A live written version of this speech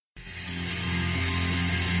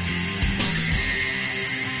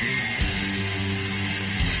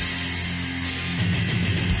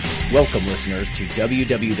Welcome, listeners, to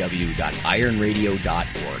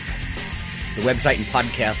www.ironradio.org, the website and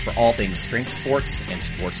podcast for all things strength sports and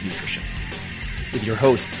sports nutrition. With your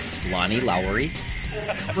hosts, Lonnie Lowery.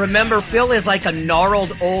 Remember, Phil is like a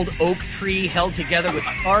gnarled old oak tree held together with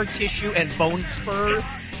scar tissue and bone spurs.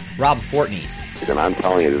 Rob Fortney. And I'm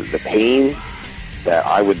telling you, the pain that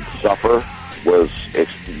I would suffer was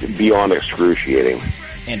beyond excruciating.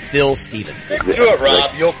 And Phil Stevens. Do it,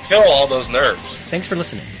 Rob. You'll kill all those nerves. Thanks for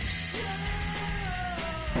listening.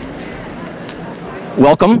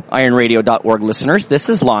 Welcome, ironradio.org listeners. This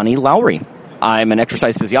is Lonnie Lowery. I'm an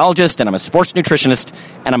exercise physiologist, and I'm a sports nutritionist,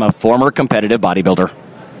 and I'm a former competitive bodybuilder.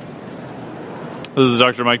 This is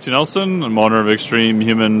Dr. Mike T. Nelson. I'm owner of Extreme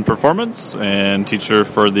Human Performance and teacher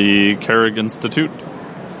for the Carrig Institute.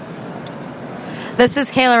 This is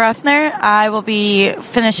Kayla Ruffner. I will be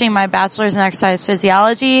finishing my bachelor's in exercise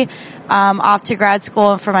physiology, off to grad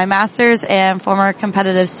school for my master's, and former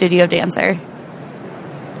competitive studio dancer.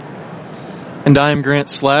 And I'm Grant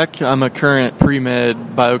Slack. I'm a current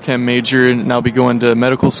pre-med biochem major, and I'll be going to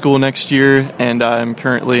medical school next year, and I'm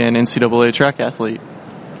currently an NCAA track athlete.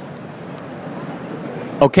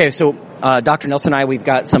 Okay, so Dr. Nelson and I, we've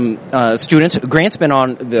got some students. Grant's been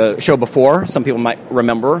on the show before, some people might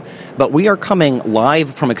remember, but we are coming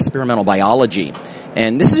live from experimental biology.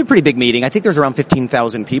 And this is a pretty big meeting. I think there's around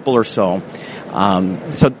 15,000 people or so.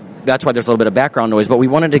 So that's why there's a little bit of background noise, but we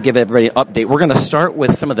wanted to give everybody an update. We're going to start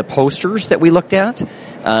with some of the posters that we looked at. We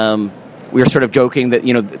were sort of joking that,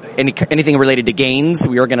 anything related to gains,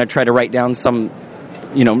 we are going to try to write down some,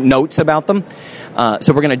 notes about them.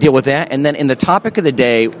 So we're going to deal with that. And then in the topic of the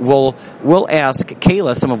day, we'll ask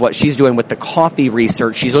Kayla some of what she's doing with the coffee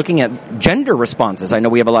research. She's looking at gender responses. I know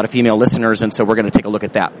we have a lot of female listeners, and so we're going to take a look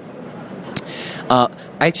at that.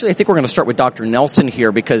 I think we're going to start with Dr. Nelson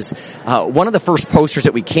here because one of the first posters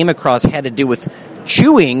that we came across had to do with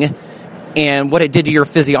chewing and what it did to your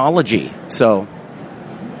physiology. So,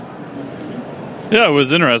 yeah, it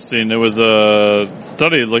was interesting. It was a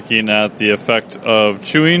study looking at the effect of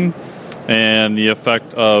chewing and the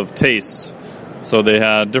effect of taste. So they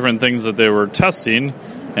had different things that they were testing,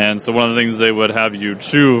 and so one of the things they would have you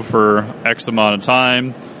chew for X amount of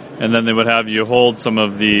time, and then they would have you hold some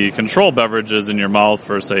of the control beverages in your mouth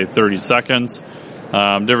for, say, 30 seconds,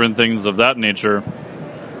 different things of that nature.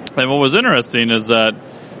 And what was interesting is that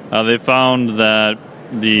they found that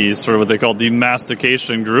the sort of what they called the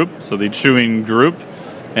mastication group, so the chewing group,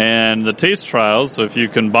 and the taste trials, so if you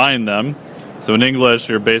combine them, so in English,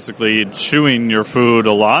 you're basically chewing your food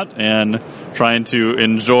a lot and trying to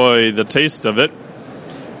enjoy the taste of it.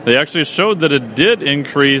 They actually showed that it did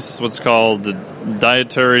increase what's called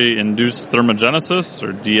dietary induced thermogenesis,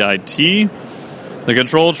 or DIT. The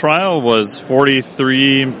control trial was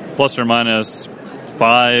 43 plus or minus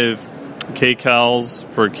 5 kcals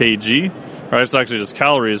per kg. Right, it's actually just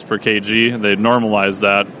calories per kg. They normalized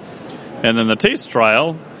that. And then the taste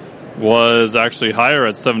trial was actually higher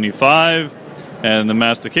at 75, and the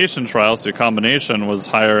mastication trial, so a combination, was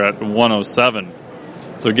higher at 107.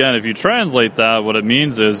 So again, if you translate that, what it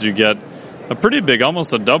means is you get a pretty big,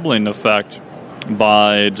 almost a doubling effect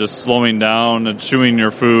by just slowing down and chewing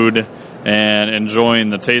your food and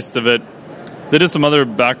enjoying the taste of it. They did some other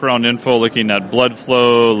background info looking at blood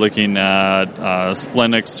flow, looking at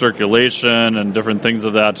splenic circulation and different things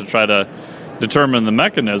of that to try to determine the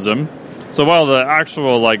mechanism. So while the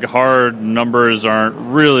actual hard numbers aren't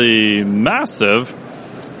really massive,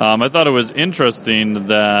 I thought it was interesting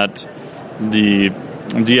that the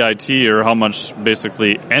DIT, or how much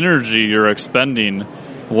basically energy you're expending,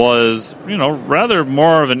 was, rather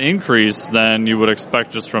more of an increase than you would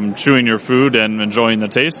expect just from chewing your food and enjoying the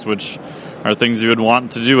taste, which are things you would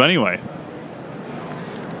want to do anyway.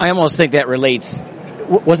 I almost think that relates.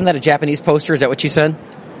 Wasn't that a Japanese poster? Is that what you said?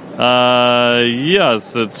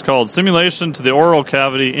 Yes, it's called Simulation to the Oral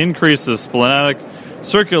Cavity Increases Splenic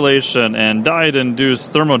Circulation and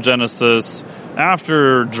Diet-Induced Thermogenesis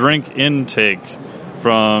After Drink Intake,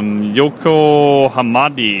 from Yoko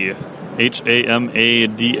Hamada,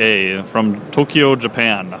 Hamada, from Tokyo,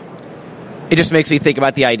 Japan. It just makes me think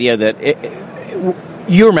about the idea that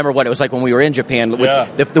you remember what it was like when we were in Japan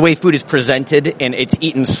with the way food is presented, and it's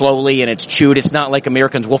eaten slowly and it's chewed. It's not like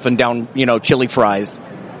Americans wolfing down, chili fries.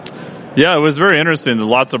 Yeah, it was very interesting.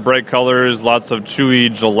 Lots of bright colors, lots of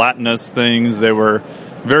chewy, gelatinous things. They were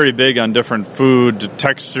very big on different food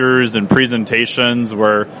textures and presentations,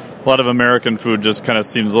 where a lot of American food just kind of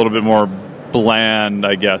seems a little bit more bland,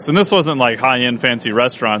 I guess. And this wasn't like high-end fancy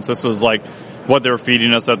restaurants. This was like what they were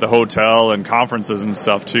feeding us at the hotel and conferences and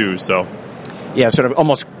stuff too. So, yeah, sort of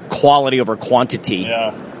almost quality over quantity.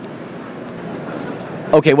 Yeah.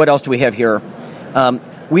 Okay, what else do we have here?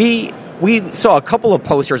 we saw a couple of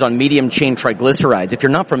posters on medium chain triglycerides. If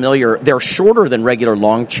you're not familiar, they're shorter than regular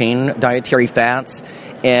long chain dietary fats.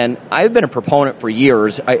 And I've been a proponent for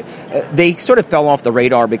years. They sort of fell off the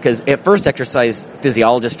radar because at first exercise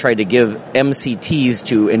physiologists tried to give MCTs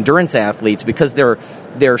to endurance athletes because they're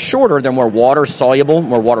shorter, they're more water soluble,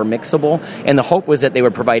 more water mixable, and the hope was that they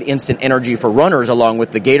would provide instant energy for runners along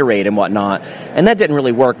with the Gatorade and whatnot. And that didn't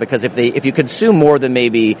really work because if you consume more than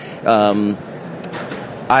maybe 20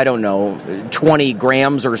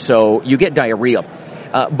 grams or so, you get diarrhea.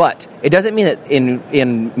 But it doesn't mean that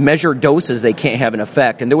in measured doses they can't have an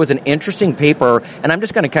effect. And there was an interesting paper, and I'm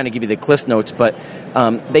just going to kind of give you the Cliff Notes, but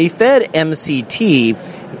they fed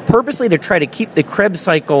MCT purposely to try to keep the Krebs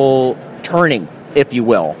cycle turning, if you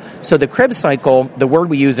will. So the Krebs cycle, the word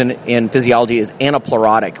we use in physiology is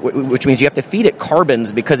anaplerotic, which means you have to feed it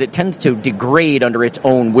carbons because it tends to degrade under its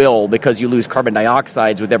own will because you lose carbon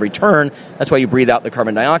dioxides with every turn. That's why you breathe out the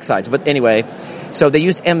carbon dioxides. But anyway, so they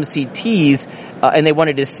used MCTs, and they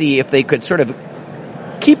wanted to see if they could sort of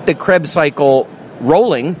keep the Krebs cycle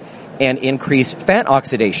rolling and increase fat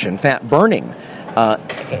oxidation, fat burning.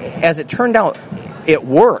 As it turned out, it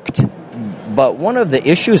worked. But one of the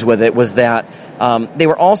issues with it was that they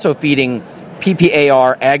were also feeding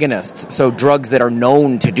PPAR agonists, so drugs that are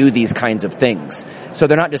known to do these kinds of things. So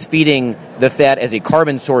they're not just feeding the fat as a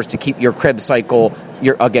carbon source to keep your Krebs cycle,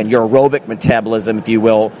 your aerobic metabolism, if you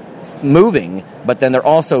will, moving, but then they're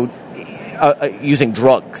also using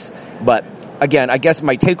drugs. But again, I guess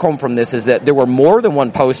my take home from this is that there were more than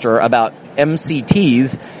one poster about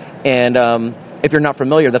MCTs, and if you're not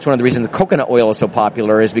familiar, that's one of the reasons coconut oil is so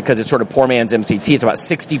popular, is because it's sort of poor man's MCT. It's about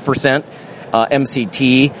 60%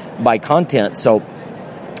 MCT by content. So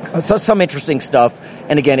some interesting stuff.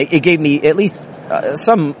 And again, it gave me at least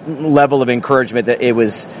some level of encouragement that it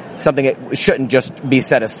was something that shouldn't just be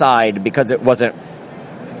set aside because it wasn't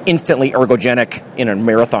instantly ergogenic in a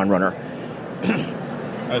marathon runner.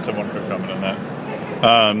 I just have one quick comment on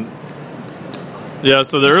that. Yeah,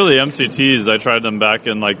 so the early MCTs, I tried them back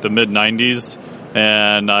in like the mid-90s,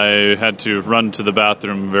 and I had to run to the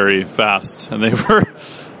bathroom very fast. And they were,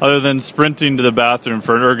 other than sprinting to the bathroom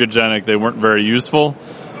for an ergogenic, they weren't very useful.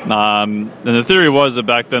 And the theory was that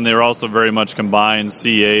back then they were also very much combined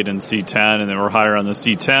C8 and C10, and they were higher on the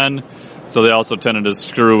C10. So they also tended to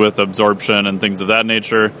screw with absorption and things of that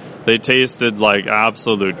nature. They tasted like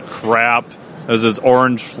absolute crap. It was this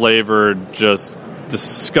orange-flavored, just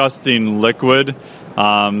disgusting liquid.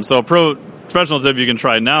 So a professional tip you can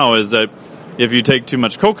try now is that if you take too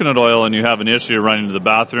much coconut oil and you have an issue running to the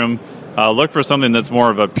bathroom, look for something that's more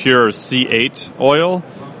of a pure C8 oil,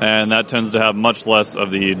 and that tends to have much less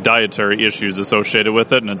of the dietary issues associated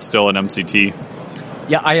with it, and it's still an MCT.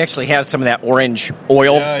 Yeah, I actually have some of that orange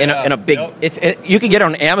oil in a big. Yep. You can get it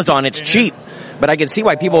on Amazon. It's cheap, but I can see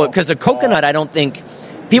why people, because the coconut, I don't think.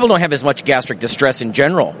 People don't have as much gastric distress in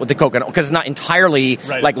general with the coconut because it's not entirely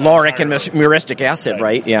like lauric and myristic acid,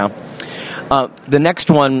 right? Yeah. The next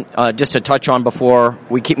one, just to touch on before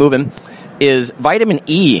we keep moving, is vitamin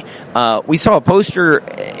E. We saw a poster.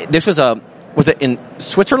 This was it in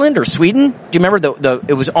Switzerland or Sweden? Do you remember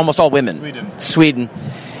it was almost all women. Sweden.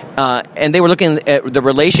 And they were looking at the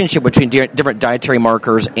relationship between different dietary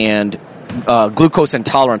markers and glucose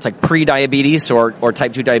intolerance, like pre-diabetes or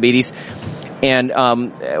type 2 diabetes. And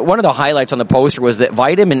one of the highlights on the poster was that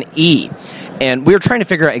vitamin E, and we were trying to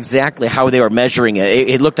figure out exactly how they were measuring it.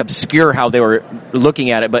 It looked obscure how they were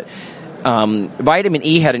looking at it, but vitamin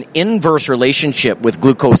E had an inverse relationship with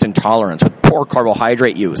glucose intolerance, with poor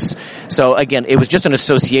carbohydrate use. So again, it was just an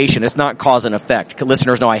association. It's not cause and effect.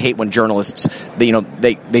 Listeners know I hate when journalists,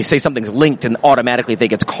 they say something's linked and automatically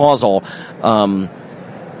think it's causal.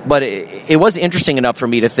 But it was interesting enough for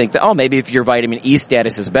me to think that, maybe if your vitamin E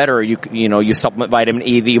status is better, you supplement vitamin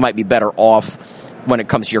E, that you might be better off when it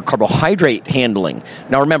comes to your carbohydrate handling.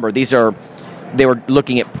 Now remember, they were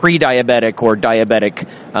looking at pre-diabetic or diabetic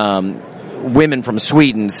women from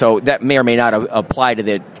Sweden, so that may or may not apply to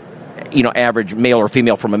the average male or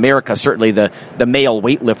female from America, certainly the male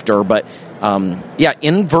weightlifter. But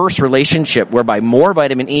inverse relationship whereby more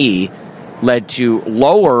vitamin E led to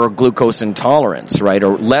lower glucose intolerance, right,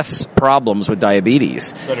 or less problems with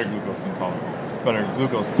diabetes. Better glucose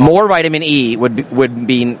intolerance. More vitamin E would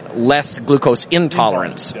mean less glucose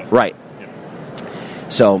intolerance, yeah. Right.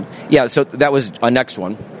 Yeah. So that was our next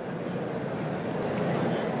one.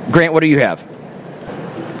 Grant, what do you have?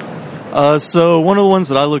 So one of the ones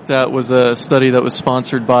that I looked at was a study that was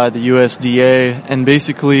sponsored by the USDA, and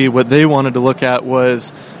basically what they wanted to look at was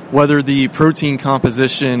whether the protein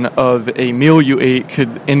composition of a meal you ate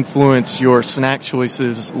could influence your snack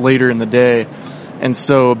choices later in the day. And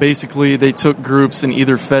so basically they took groups and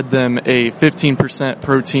either fed them a 15%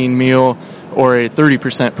 protein meal or a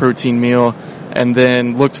 30% protein meal, and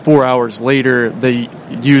then looked 4 hours later. They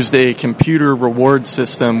used a computer reward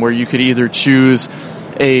system where you could either choose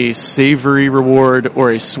a savory reward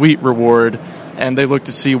or a sweet reward, and they looked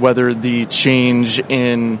to see whether the change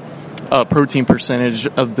in protein percentage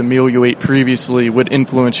of the meal you ate previously would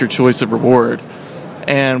influence your choice of reward.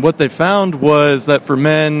 And what they found was that for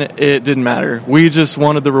men, it didn't matter. We just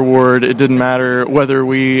wanted the reward. It didn't matter whether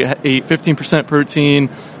we ate 15% protein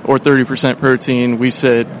or 30% protein. We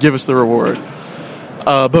said, give us the reward.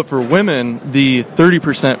 But for women, the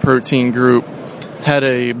 30% protein group had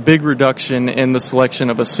a big reduction in the selection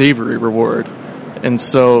of a savory reward. And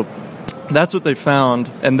so that's what they found.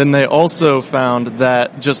 And then they also found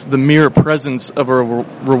that just the mere presence of a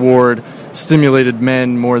reward stimulated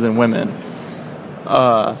men more than women.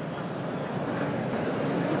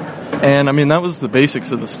 And I mean, that was the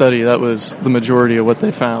basics of the study. That was the majority of what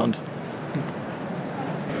they found.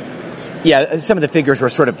 Yeah, some of the figures were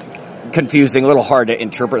sort of confusing, a little hard to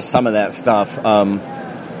interpret some of that stuff.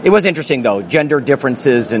 It was interesting, though, gender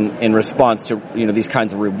differences in response to these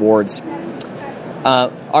kinds of rewards.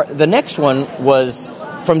 The next one was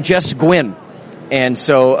from Jess Gwynn. And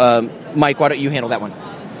so, Mike, why don't you handle that one?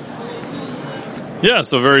 Yeah,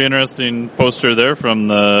 so very interesting poster there from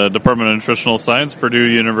the Department of Nutritional Science,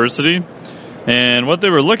 Purdue University. And what they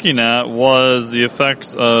were looking at was the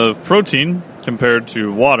effects of protein compared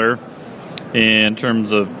to water in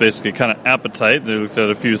terms of basically kind of appetite. They looked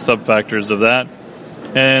at a few sub-factors of that.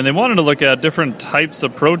 And they wanted to look at different types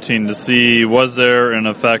of protein to see was there an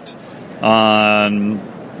effect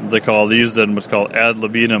on, they used it in what's called ad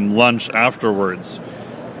libitum, lunch afterwards.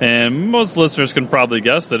 And most listeners can probably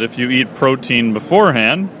guess that if you eat protein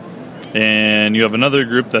beforehand and you have another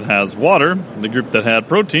group that has water, the group that had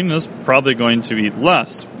protein is probably going to eat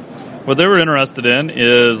less. What they were interested in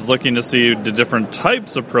is looking to see the different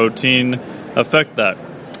types of protein affect that.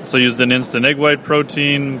 So they used an instant egg white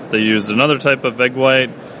protein, they used another type of egg white,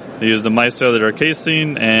 they used a micellar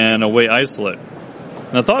casein, and a whey isolate.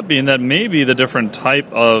 And the thought being that maybe the different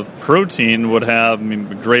type of protein would have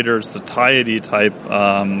greater satiety type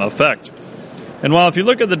effect. And while if you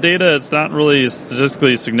look at the data, it's not really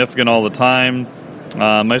statistically significant all the time.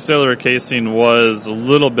 Micellar casein was a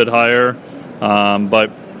little bit higher,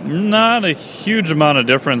 but not a huge amount of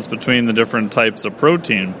difference between the different types of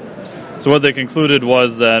protein. So what they concluded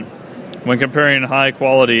was that when comparing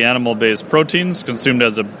high-quality animal-based proteins consumed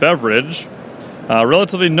as a beverage,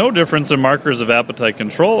 relatively no difference in markers of appetite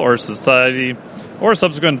control or satiety or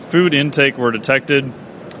subsequent food intake were detected,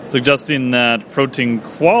 suggesting that protein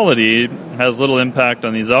quality has little impact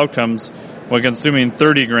on these outcomes when consuming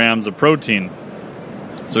 30 grams of protein.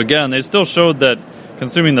 So again, they still showed that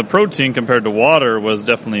consuming the protein compared to water was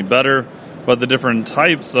definitely better, but the different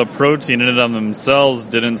types of protein in and of themselves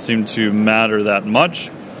didn't seem to matter that much.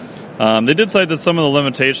 They did cite that some of the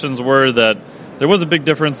limitations were that there was a big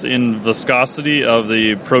difference in viscosity of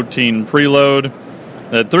the protein preload,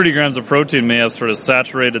 that 30 grams of protein may have sort of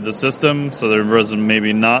saturated the system, so there was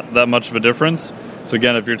maybe not that much of a difference. So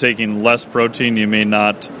again, if you're taking less protein, you may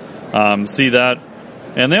not see that.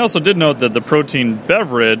 And they also did note that the protein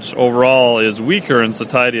beverage overall is weaker in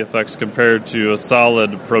satiety effects compared to a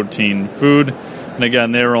solid protein food. And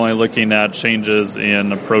again, they were only looking at changes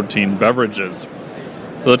in protein beverages.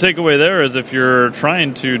 So the takeaway there is if you're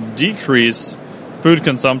trying to decrease food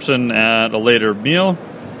consumption at a later meal,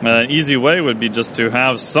 an easy way would be just to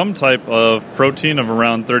have some type of protein of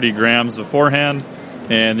around 30 grams beforehand.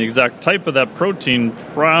 And the exact type of that protein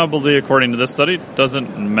probably, according to this study,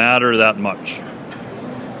 doesn't matter that much.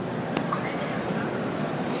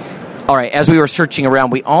 All right, as we were searching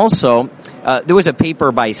around, we also, there was a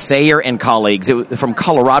paper by Sayer and colleagues from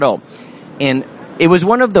Colorado, and it was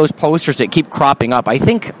one of those posters that keep cropping up, I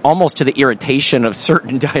think almost to the irritation of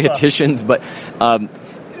certain dietitians, but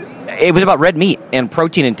it was about red meat and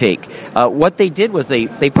protein intake. What they did was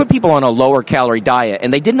they put people on a lower calorie diet,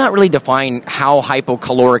 and they did not really define how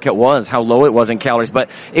hypocaloric it was, how low it was in calories,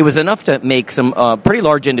 but it was enough to make some pretty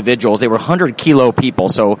large individuals, they were 100-kilo people,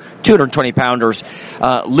 so 220-pounders,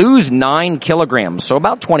 lose 9 kilograms, so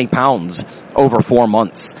about 20 pounds over 4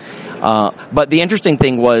 months. But the interesting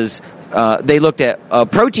thing was they looked at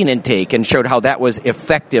protein intake and showed how that was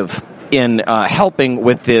effective in helping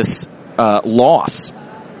with this loss.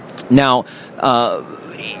 Now,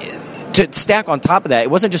 to stack on top of that, it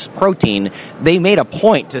wasn't just protein. They made a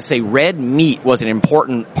point to say red meat was an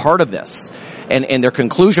important part of this. And their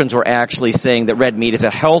conclusions were actually saying that red meat is a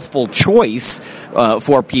healthful choice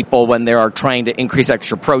for people when they are trying to increase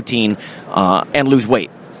extra protein and lose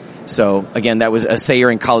weight. So again, that was Sayer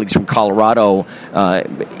and colleagues from Colorado.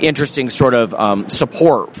 Interesting sort of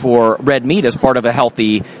support for red meat as part of a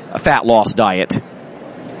healthy fat loss diet.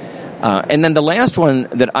 And then the last one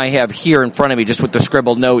that I have here in front of me, just with the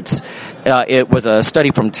scribbled notes, it was a study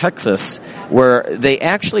from Texas where they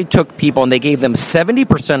actually took people and they gave them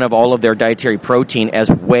 70% of all of their dietary protein as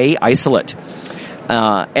whey isolate.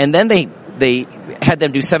 And then they had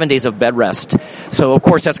them do 7 days of bed rest. So, of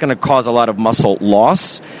course, that's going to cause a lot of muscle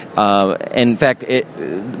loss. In fact,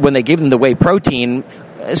 when they gave them the whey protein,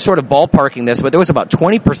 sort of ballparking this, but there was about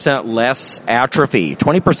 20% less atrophy,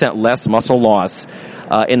 20% less muscle loss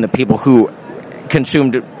in the people who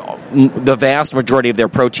consumed the vast majority of their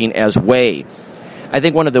protein as whey. I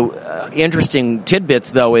think one of the interesting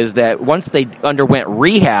tidbits, though, is that once they underwent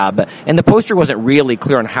rehab, and the poster wasn't really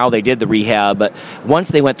clear on how they did the rehab, but once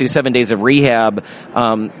they went through 7 days of rehab,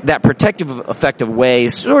 that protective effect of whey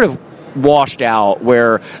sort of washed out,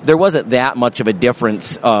 where there wasn't that much of a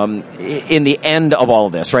difference in the end of all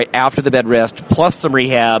of this, right? After the bed rest, plus some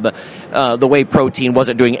rehab, the whey protein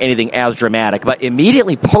wasn't doing anything as dramatic. But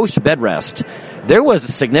immediately post-bed rest, there was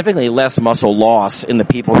significantly less muscle loss in the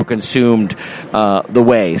people who consumed the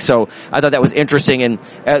whey. So I thought that was interesting. And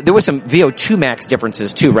there was some VO2 max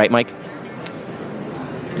differences too, right, Mike?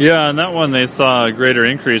 Yeah, and that one they saw a greater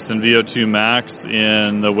increase in VO2 max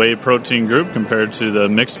in the whey protein group compared to the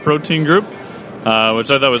mixed protein group, which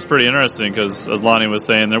I thought was pretty interesting because, as Lonnie was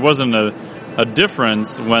saying, there wasn't a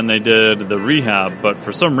difference when they did the rehab, but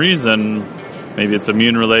for some reason, maybe it's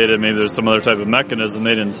immune-related, maybe there's some other type of mechanism,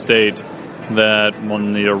 they didn't state that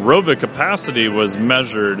when the aerobic capacity was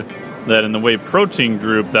measured, that in the whey protein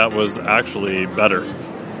group, that was actually better.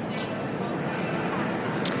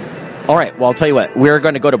 All right, well, I'll tell you what, we're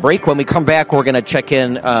going to go to break. When we come back, we're going to check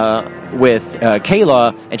in with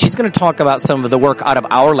Kayla, and she's going to talk about some of the work out of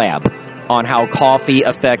our lab on how coffee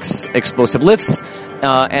affects explosive lifts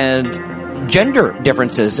and gender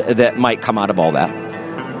differences that might come out of all that.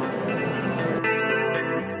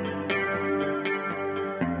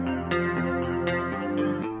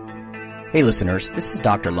 Hey, listeners, this is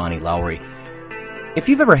Dr. Lonnie Lowry. If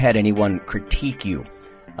you've ever had anyone critique you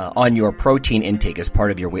on your protein intake as part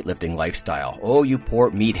of your weightlifting lifestyle. Oh, you poor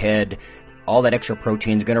meathead. All that extra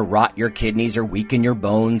protein is going to rot your kidneys or weaken your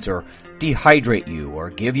bones or dehydrate you or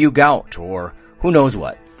give you gout or who knows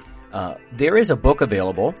what. There is a book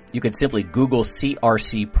available. You can simply Google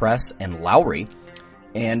CRC Press and Lowry.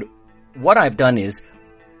 And what I've done is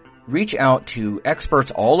reach out to experts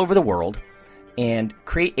all over the world and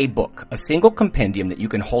create a book, a single compendium that you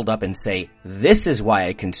can hold up and say, this is why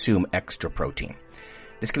I consume extra protein.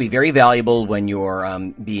 This can be very valuable when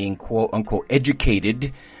you're being quote-unquote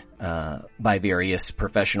educated by various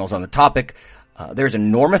professionals on the topic. There's an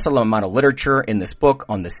enormous amount of literature in this book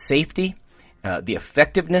on the safety, the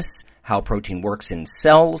effectiveness, how protein works in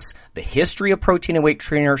cells, the history of protein and weight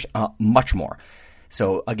trainers, much more.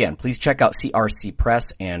 So again, please check out CRC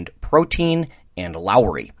Press and Protein and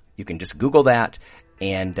Lowry. You can just Google that.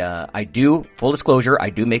 And I do, full disclosure,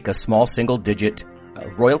 I do make a small single-digit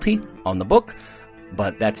royalty on the book.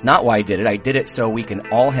 But that's not why I did it. I did it so we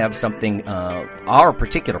can all have something, our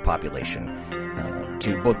particular population,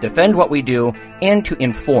 to both defend what we do and to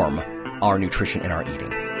inform our nutrition and our eating.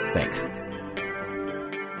 Thanks.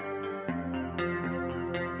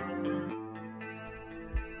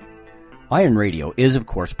 Iron Radio is, of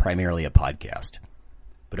course, primarily a podcast.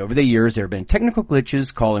 But over the years, there have been technical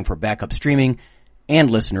glitches calling for backup streaming and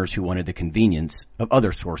listeners who wanted the convenience of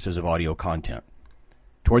other sources of audio content.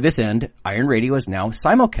 Toward this end, Iron Radio is now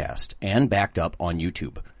simulcast and backed up on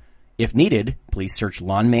YouTube. If needed, please search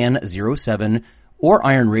Lawnman07 or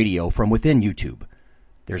Iron Radio from within YouTube.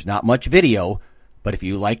 There's not much video, but if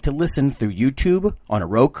you like to listen through YouTube on a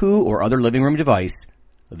Roku or other living room device,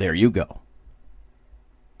 there you go.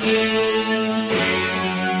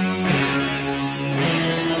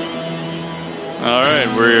 All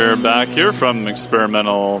right, we're back here from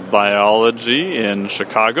Experimental Biology in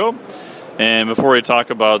Chicago. And before we talk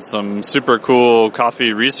about some super cool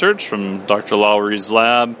coffee research from Dr. Lowry's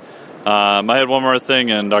lab, I had one more thing,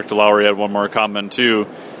 and Dr. Lowry had one more comment too.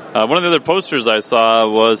 One of the other posters I saw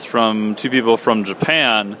was from two people from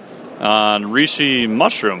Japan on reishi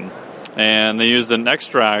mushroom, and they used an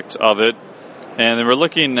extract of it, and they were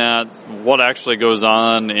looking at what actually goes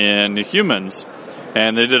on in humans.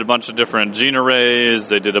 And they did a bunch of different gene arrays,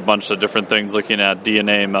 they did a bunch of different things looking at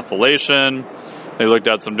DNA methylation. They looked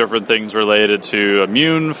at some different things related to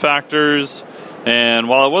immune factors. And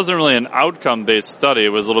while it wasn't really an outcome-based study, it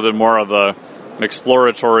was a little bit more of a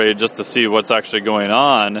exploratory just to see what's actually going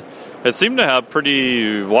on. It seemed to have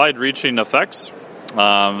pretty wide-reaching effects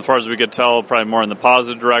As far as we could tell, probably more in the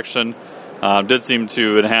positive direction. Did seem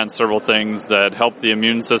to enhance several things that helped the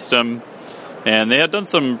immune system. And they had done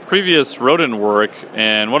some previous rodent work,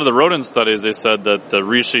 and one of the rodent studies, they said that the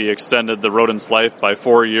reishi extended the rodent's life by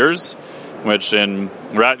 4 years, which in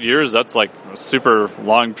rat years, that's like a super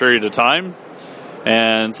long period of time.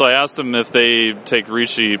 And so I asked them if they take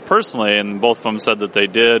reishi personally, and both of them said that they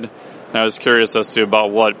did. And I was curious as to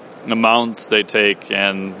about what amounts they take,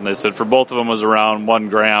 and they said for both of them was around 1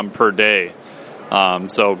 gram per day.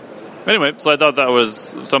 Anyway, so I thought that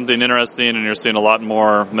was something interesting, and you're seeing a lot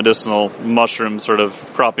more medicinal mushrooms sort of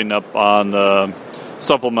cropping up on the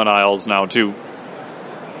supplement aisles now, too.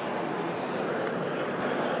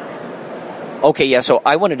 Okay, yeah, so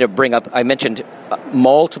I wanted to bring up, I mentioned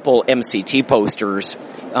multiple MCT posters.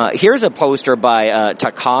 Here's a poster by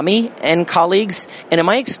Takami and colleagues, and in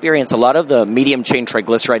my experience, a lot of the medium-chain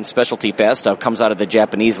triglyceride and specialty fat stuff comes out of the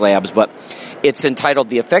Japanese labs, but it's entitled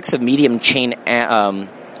The Effects of Medium-chain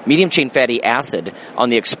fatty acid on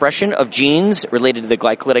the expression of genes related to the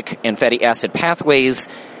glycolytic and fatty acid pathways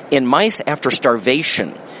in mice after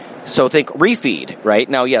starvation. So think refeed, right?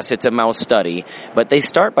 Now, yes, it's a mouse study, but they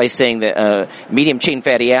start by saying that medium-chain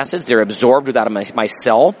fatty acids, they're absorbed without my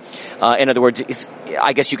cell. In other words, it's,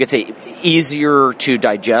 I guess you could say, easier to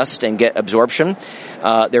digest and get absorption.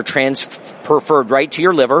 They're transferred right to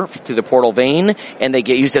your liver through the portal vein, and they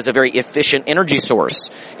get used as a very efficient energy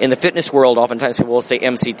source. In the fitness world, oftentimes people will say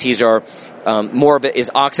MCTs are more of it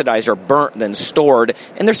is oxidized or burnt than stored,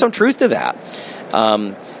 and there's some truth to that.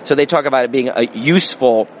 So they talk about it being a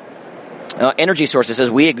useful energy source. It says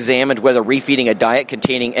we examined whether refeeding a diet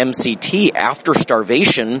containing MCT after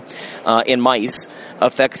starvation in mice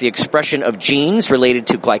affects the expression of genes related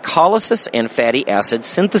to glycolysis and fatty acid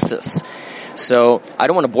synthesis. So I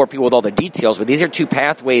don't want to bore people with all the details, but these are two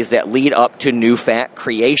pathways that lead up to new fat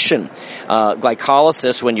creation.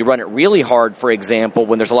 Glycolysis, when you run it really hard, for example,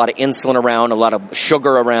 when there's a lot of insulin around, a lot of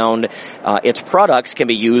sugar around, its products can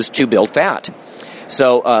be used to build fat.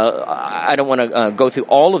 So I don't want to go through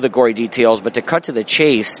all of the gory details, but to cut to the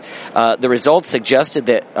chase, the results suggested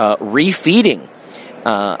that refeeding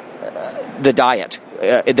the diet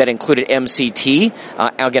that included MCT,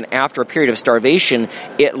 again, after a period of starvation,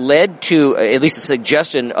 it led to at least a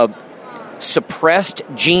suggestion of suppressed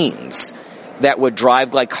genes that would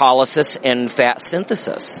drive glycolysis and fat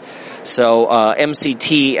synthesis. So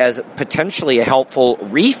MCT as potentially a helpful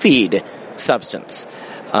refeed substance.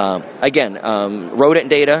 Again, rodent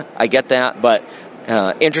data, I get that, but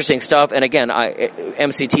interesting stuff. And again,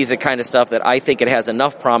 MCT is the kind of stuff that I think it has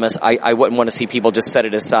enough promise. I wouldn't want to see people just set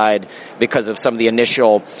it aside because of some of the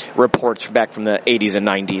initial reports back from the 80s and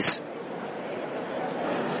 90s.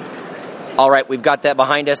 All right, we've got that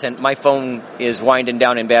behind us, and my phone is winding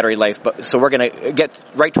down in battery life, so we're going to get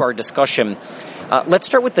right to our discussion. Let's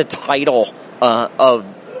start with the title of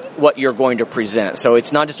what you're going to present. So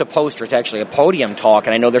it's not just a poster, it's actually a podium talk,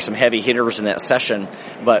 and I know there's some heavy hitters in that session,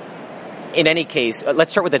 but in any case,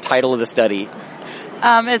 let's start with the title of the study.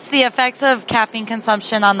 It's the effects of caffeine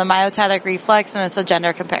consumption on the myostatic reflex, and it's a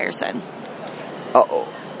gender comparison.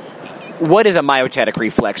 What is a myostatic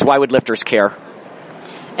reflex? Why would lifters care?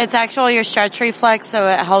 It's actually your stretch reflex, so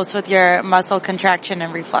it helps with your muscle contraction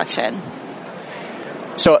and reflection.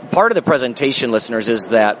 So part of the presentation, listeners, is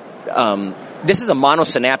that this is a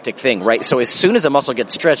monosynaptic thing, right? So as soon as a muscle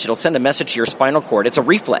gets stretched, it'll send a message to your spinal cord. It's a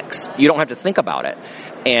reflex. You don't have to think about it.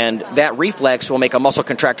 And that reflex will make a muscle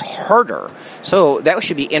contract harder. So that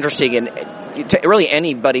should be interesting to really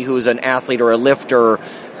anybody who's an athlete or a lifter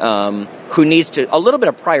who needs a little bit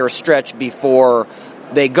of prior stretch before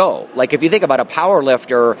they go. Like if you think about a power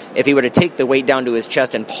lifter, if he were to take the weight down to his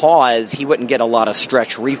chest and pause, he wouldn't get a lot of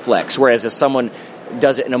stretch reflex. Whereas if someone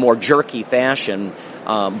does it in a more jerky fashion,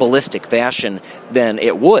 ballistic fashion, then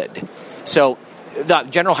it would. So the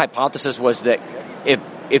general hypothesis was that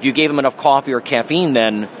if you gave them enough coffee or caffeine,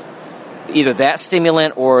 then either that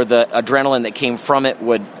stimulant or the adrenaline that came from it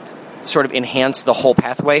would sort of enhance the whole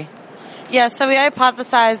pathway? Yeah, so we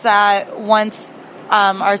hypothesized that once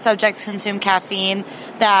our subjects consume caffeine,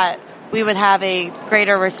 that we would have a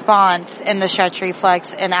greater response in the stretch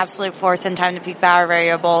reflex and absolute force and time to peak power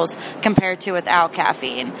variables compared to without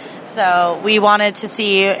caffeine. So we wanted to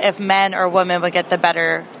see if men or women would get the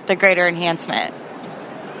greater enhancement.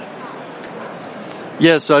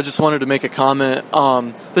 Yeah, so I just wanted to make a comment.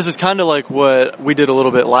 This is kind of like what we did a little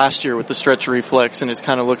bit last year with the stretch reflex, and it's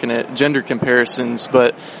kind of looking at gender comparisons,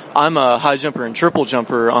 but I'm a high jumper and triple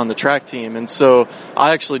jumper on the track team, and so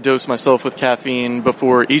I actually dose myself with caffeine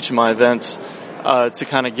before each of my events. to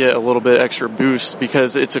kind of get a little bit extra boost,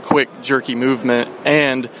 because it's a quick, jerky movement.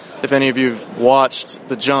 And if any of you have watched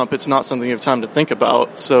the jump, it's not something you have time to think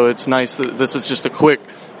about. So it's nice that this is just a quick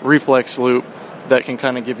reflex loop that can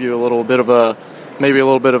kind of give you a little bit of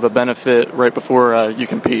a benefit right before you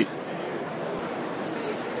compete.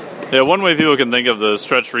 Yeah, one way people can think of the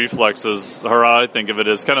stretch reflex is, or I think of it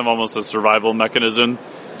as kind of almost a survival mechanism.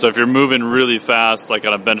 So if you're moving really fast, like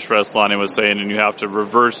on a bench press, Lonnie was saying, and you have to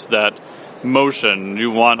reverse that motion, you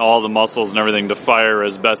want all the muscles and everything to fire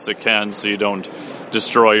as best it can so you don't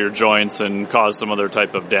destroy your joints and cause some other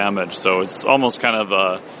type of damage. So it's almost kind of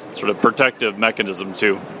a sort of protective mechanism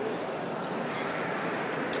too.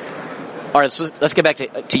 All right, so let's get back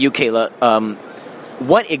to you, Kayla.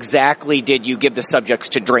 What exactly did you give the subjects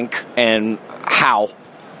to drink, and how?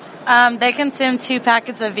 They consumed 2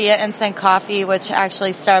 packets of Via Instant Coffee, which actually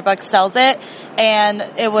Starbucks sells it, and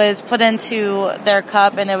it was put into their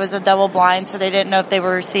cup, and it was a double blind, so they didn't know if they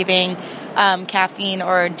were receiving caffeine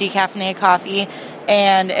or decaffeinated coffee,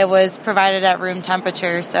 and it was provided at room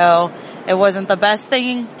temperature, so it wasn't the best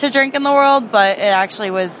thing to drink in the world, but it actually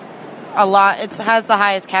was a lot. It has the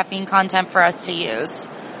highest caffeine content for us to use.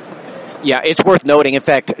 Yeah, it's worth noting. In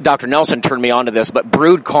fact, Dr. Nelson turned me on to this, but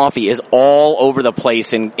brewed coffee is all over the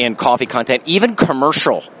place in coffee content, even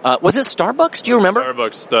commercial. Was it Starbucks? Do you remember?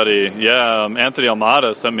 Starbucks study. Yeah, Anthony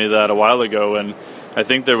Almada sent me that a while ago, and I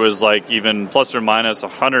think there was like even plus or minus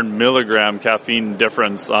 100 milligram caffeine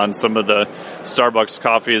difference on some of the Starbucks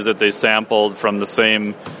coffees that they sampled from the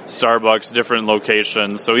same Starbucks, different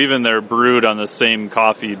locations. So even they're brewed on the same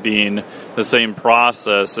coffee bean, the same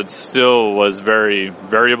process, it still was very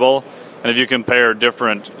variable. And if you compare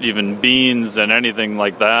different even beans and anything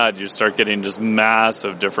like that, you start getting just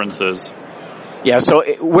massive differences. Yeah, so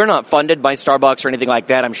we're not funded by Starbucks or anything like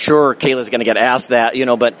that. I'm sure Kayla's going to get asked that,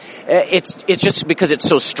 but it's just because it's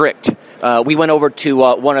so strict. We went over to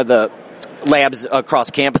one of the labs across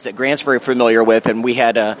campus that Grant's very familiar with, and we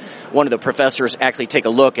had one of the professors actually take a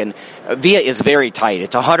look, and Via is very tight.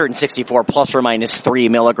 It's 164 plus or minus 3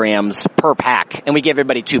 milligrams per pack, and we gave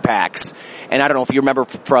everybody 2 packs. And I don't know if you remember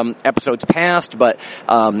from episodes past, but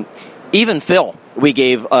even Phil, we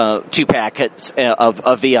gave 2 packets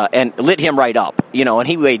of Via and lit him right up, and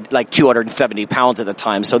he weighed like 270 pounds at the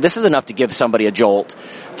time. So this is enough to give somebody a jolt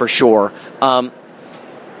for sure.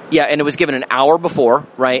 Yeah, and it was given an hour before,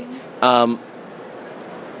 right? So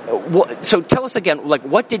tell us again,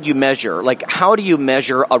 what did you measure? How do you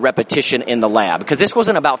measure a repetition in the lab? Because this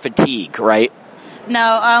wasn't about fatigue, right?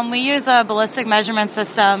 No, we use a ballistic measurement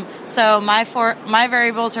system. So my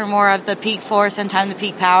variables are more of the peak force and time to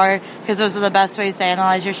peak power, because those are the best ways to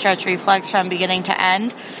analyze your stretch reflex from beginning to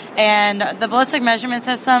end. And the ballistic measurement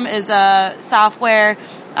system is a software.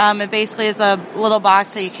 It basically is a little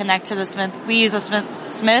box that you connect to the Smith. We use a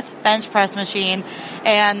Smith bench press machine,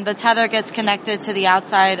 and the tether gets connected to the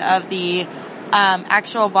outside of the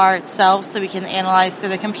actual bar itself, so we can analyze through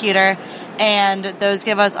the computer. And those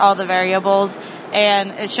give us all the variables.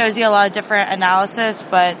 And it shows you a lot of different analysis,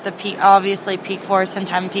 but obviously peak force and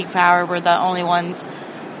time to peak power were the only ones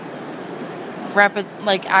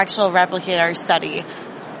actual replicate our study.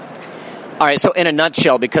 All right, so in a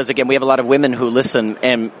nutshell, because again, we have a lot of women who listen,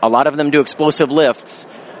 and a lot of them do explosive lifts.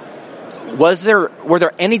 Were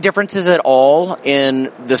there any differences at all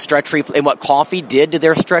in the stretch reflex, in what coffee did to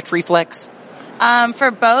their stretch reflex?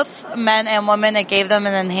 For both men and women, it gave them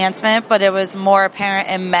an enhancement, but it was more apparent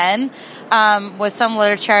in men. With some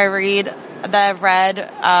literature that I've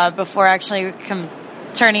read before actually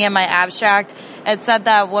turning in my abstract, it said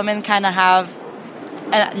that women kind of have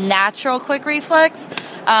a natural quick reflex,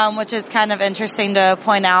 which is kind of interesting to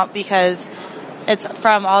point out because it's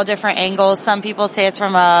from all different angles. Some people say it's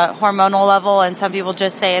from a hormonal level, and some people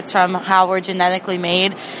just say it's from how we're genetically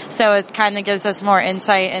made. So it kind of gives us more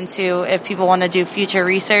insight into if people want to do future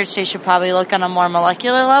research, they should probably look on a more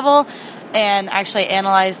molecular level and actually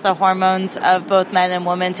analyze the hormones of both men and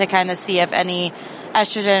women to kind of see if any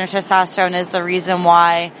estrogen or testosterone is the reason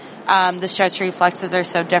why the stretch reflexes are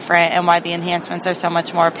so different and why the enhancements are so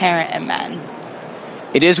much more apparent in men.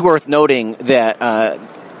 It is worth noting that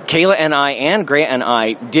Kayla and I and Grant and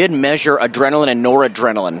I did measure adrenaline and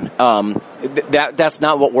noradrenaline. That's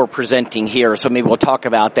not what we're presenting here, so maybe we'll talk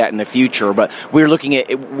about that in the future. But we're looking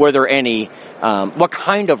at were there any, what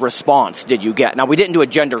kind of response did you get? Now, we didn't do a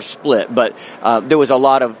gender split, but there was a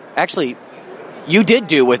lot of, actually, you did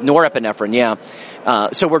do with norepinephrine, yeah.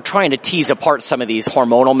 So we're trying to tease apart some of these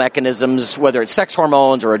hormonal mechanisms, whether it's sex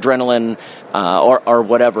hormones or adrenaline or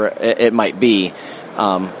whatever it might be.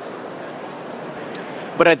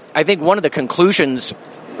 But I think one of the conclusions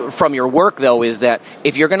from your work, though, is that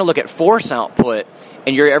if you're going to look at force output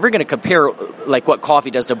and you're ever going to compare like what coffee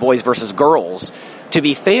does to boys versus girls, to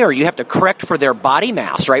be fair, you have to correct for their body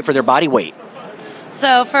mass, right, for their body weight.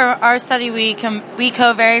 So for our study, we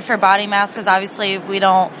covary for body mass because obviously we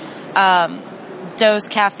don't dose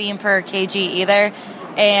caffeine per kg either.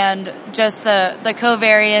 And just the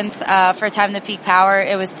covariance for time to peak power,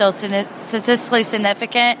 it was still statistically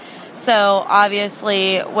significant. So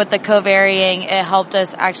obviously with the covarying, it helped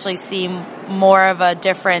us actually see more of a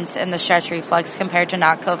difference in the stretch reflex compared to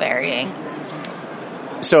not covarying.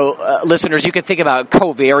 So, listeners, you can think about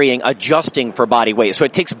covarying, adjusting for body weight. So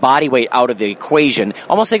it takes body weight out of the equation.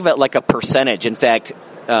 Almost think of it like a percentage. In fact,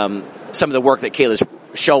 some of the work that Kayla's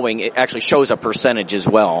showing, it actually shows a percentage as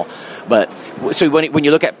well. But so when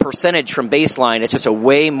you look at percentage from baseline, it's just a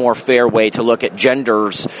way more fair way to look at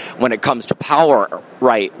genders when it comes to power,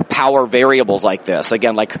 right? Power variables like this.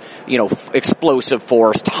 Again, like, explosive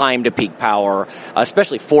force, time to peak power,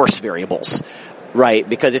 especially force variables. Right,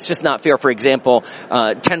 because it's just not fair. For example,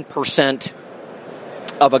 10%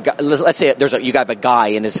 of a guy, let's say you got a guy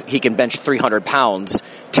and he can bench 300 pounds.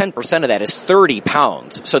 10% of that is 30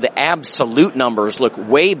 pounds. So the absolute numbers look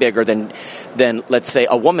way bigger than let's say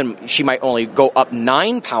a woman. She might only go up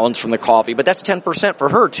 9 pounds from the coffee, but that's 10% for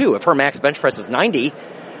her too. If her max bench press is 90,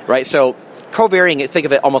 right? So covarying, think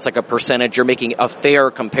of it almost like a percentage. You're making a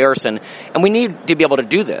fair comparison, and we need to be able to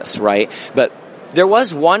do this, right? But there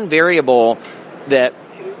was one variable that,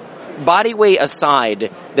 body weight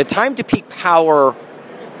aside, the time to peak power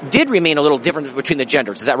did remain a little different between the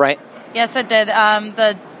genders. Is that right? Yes, it did.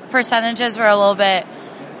 The percentages were a little bit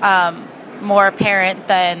more apparent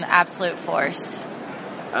than absolute force.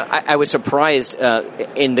 I was surprised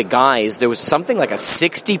in the guys. There was something like a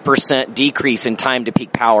 60% decrease in time to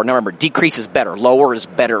peak power. Now remember, decrease is better. Lower is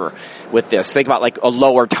better with this. Think about like a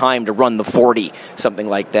lower time to run the 40, something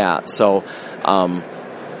like that. So,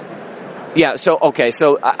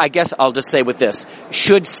 so I guess I'll just say with this,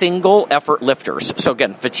 should single effort lifters, so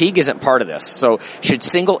again, fatigue isn't part of this, so should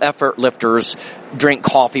single effort lifters drink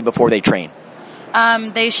coffee before they train?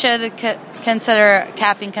 They should consider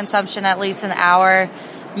caffeine consumption at least an hour,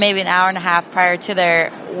 maybe an hour and a half prior to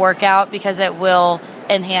their workout, because it will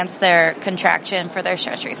enhance their contraction for their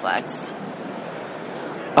stretch reflex.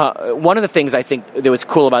 One of the things I think that was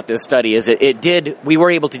cool about this study is we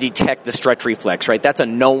were able to detect the stretch reflex, right? That's a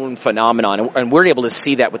known phenomenon, and we're able to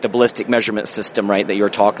see that with the ballistic measurement system, right, that you're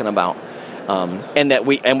talking about.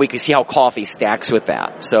 And we can see how coffee stacks with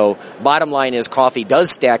that. So bottom line is coffee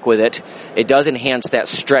does stack with it. It does enhance that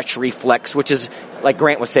stretch reflex, which is, like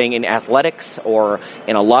Grant was saying, in athletics or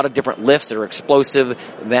in a lot of different lifts that are explosive.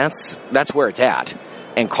 That's where it's at.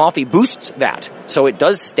 And coffee boosts that. So it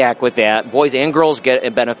does stack with that. Boys and girls get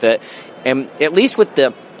a benefit. And at least with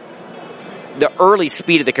the early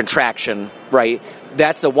speed of the contraction, right,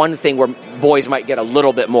 that's the one thing where boys might get a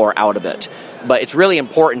little bit more out of it. But it's really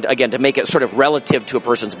important, again, to make it sort of relative to a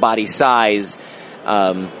person's body size,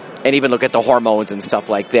 and even look at the hormones and stuff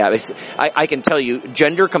like that. I can tell you,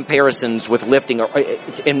 gender comparisons with lifting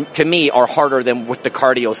to me are harder than with the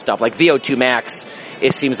cardio stuff. Like VO2 max,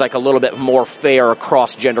 it seems like a little bit more fair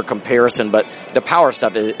across gender comparison, but the power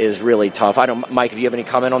stuff is really tough. Mike, do you have any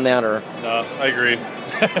comment on that? Or? No, I agree.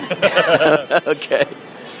 Okay.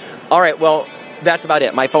 All right, well, that's about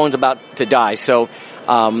it. My phone's about to die, so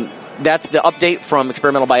that's the update from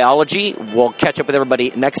experimental biology. We'll catch up with everybody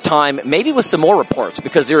next time, maybe with some more reports,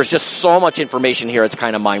 because there's just so much information here. It's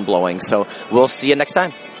kind of mind-blowing. So we'll see you next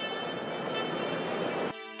time.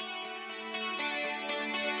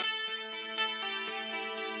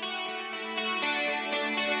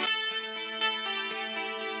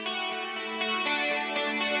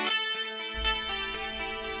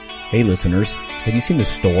 Hey listeners, have you seen the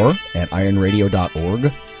store at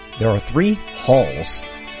ironradio.org? There are 3 halls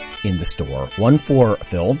in the store. One for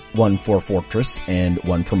Phil, one for Fortress, and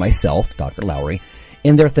one for myself, Dr. Lowry,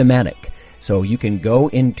 and they're thematic. So you can go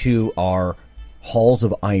into our Halls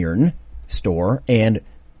of Iron store and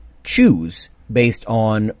choose based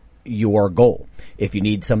on your goal. If you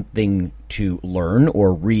need something to learn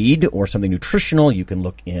or read or something nutritional, you can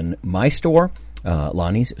look in my store,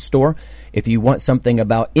 Lonnie's store. If you want something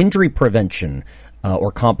about injury prevention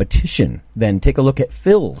or competition, then take a look at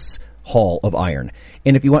Phil's Hall of Iron.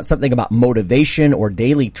 And if you want something about motivation or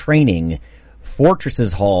daily training,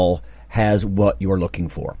 Fortress's Hall has what you're looking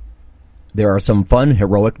for. There are some fun,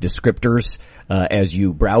 heroic descriptors as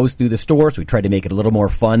you browse through the store, so we try to make it a little more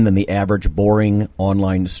fun than the average boring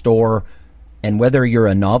online store. And whether you're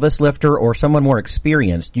a novice lifter or someone more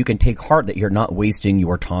experienced, you can take heart that you're not wasting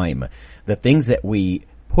your time. The things that we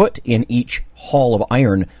put in each Hall of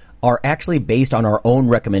Iron are actually based on our own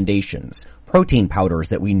recommendations. Protein powders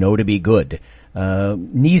that we know to be good,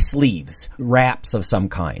 knee sleeves, wraps of some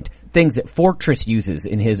kind, things that Fortress uses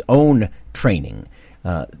in his own training.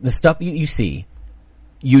 The stuff you see,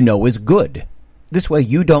 you know is good. This way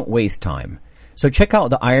you don't waste time. So check out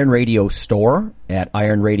the Iron Radio store at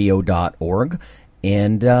ironradio.org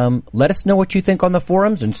and let us know what you think on the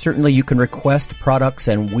forums, and certainly you can request products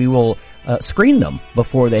and we will screen them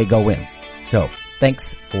before they go in. So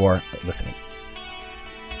thanks for listening.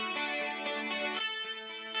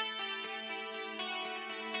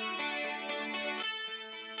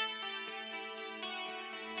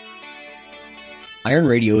 Iron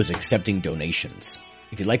Radio is accepting donations.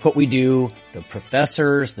 If you like what we do, the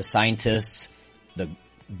professors, the scientists, the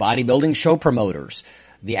bodybuilding show promoters,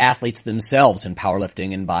 the athletes themselves in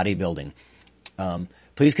powerlifting and bodybuilding,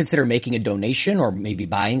 please consider making a donation or maybe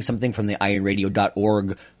buying something from the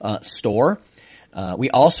ironradio.org store.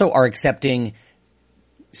 We also are accepting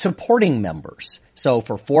supporting members. So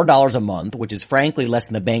for $4 a month, which is frankly less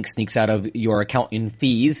than the bank sneaks out of your account in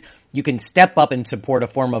fees, you can step up and support a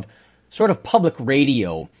form of sort of public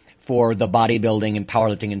radio for the bodybuilding and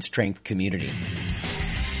powerlifting and strength community.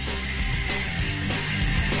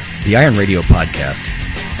 The Iron Radio podcast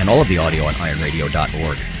and all of the audio on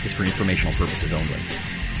ironradio.org is for informational purposes only.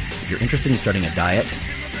 If you're interested in starting a diet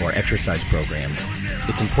or exercise program,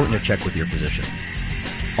 it's important to check with your physician.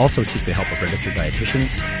 Also seek the help of registered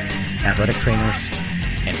dietitians, athletic trainers,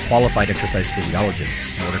 and qualified exercise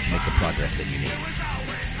physiologists in order to make the progress that you need.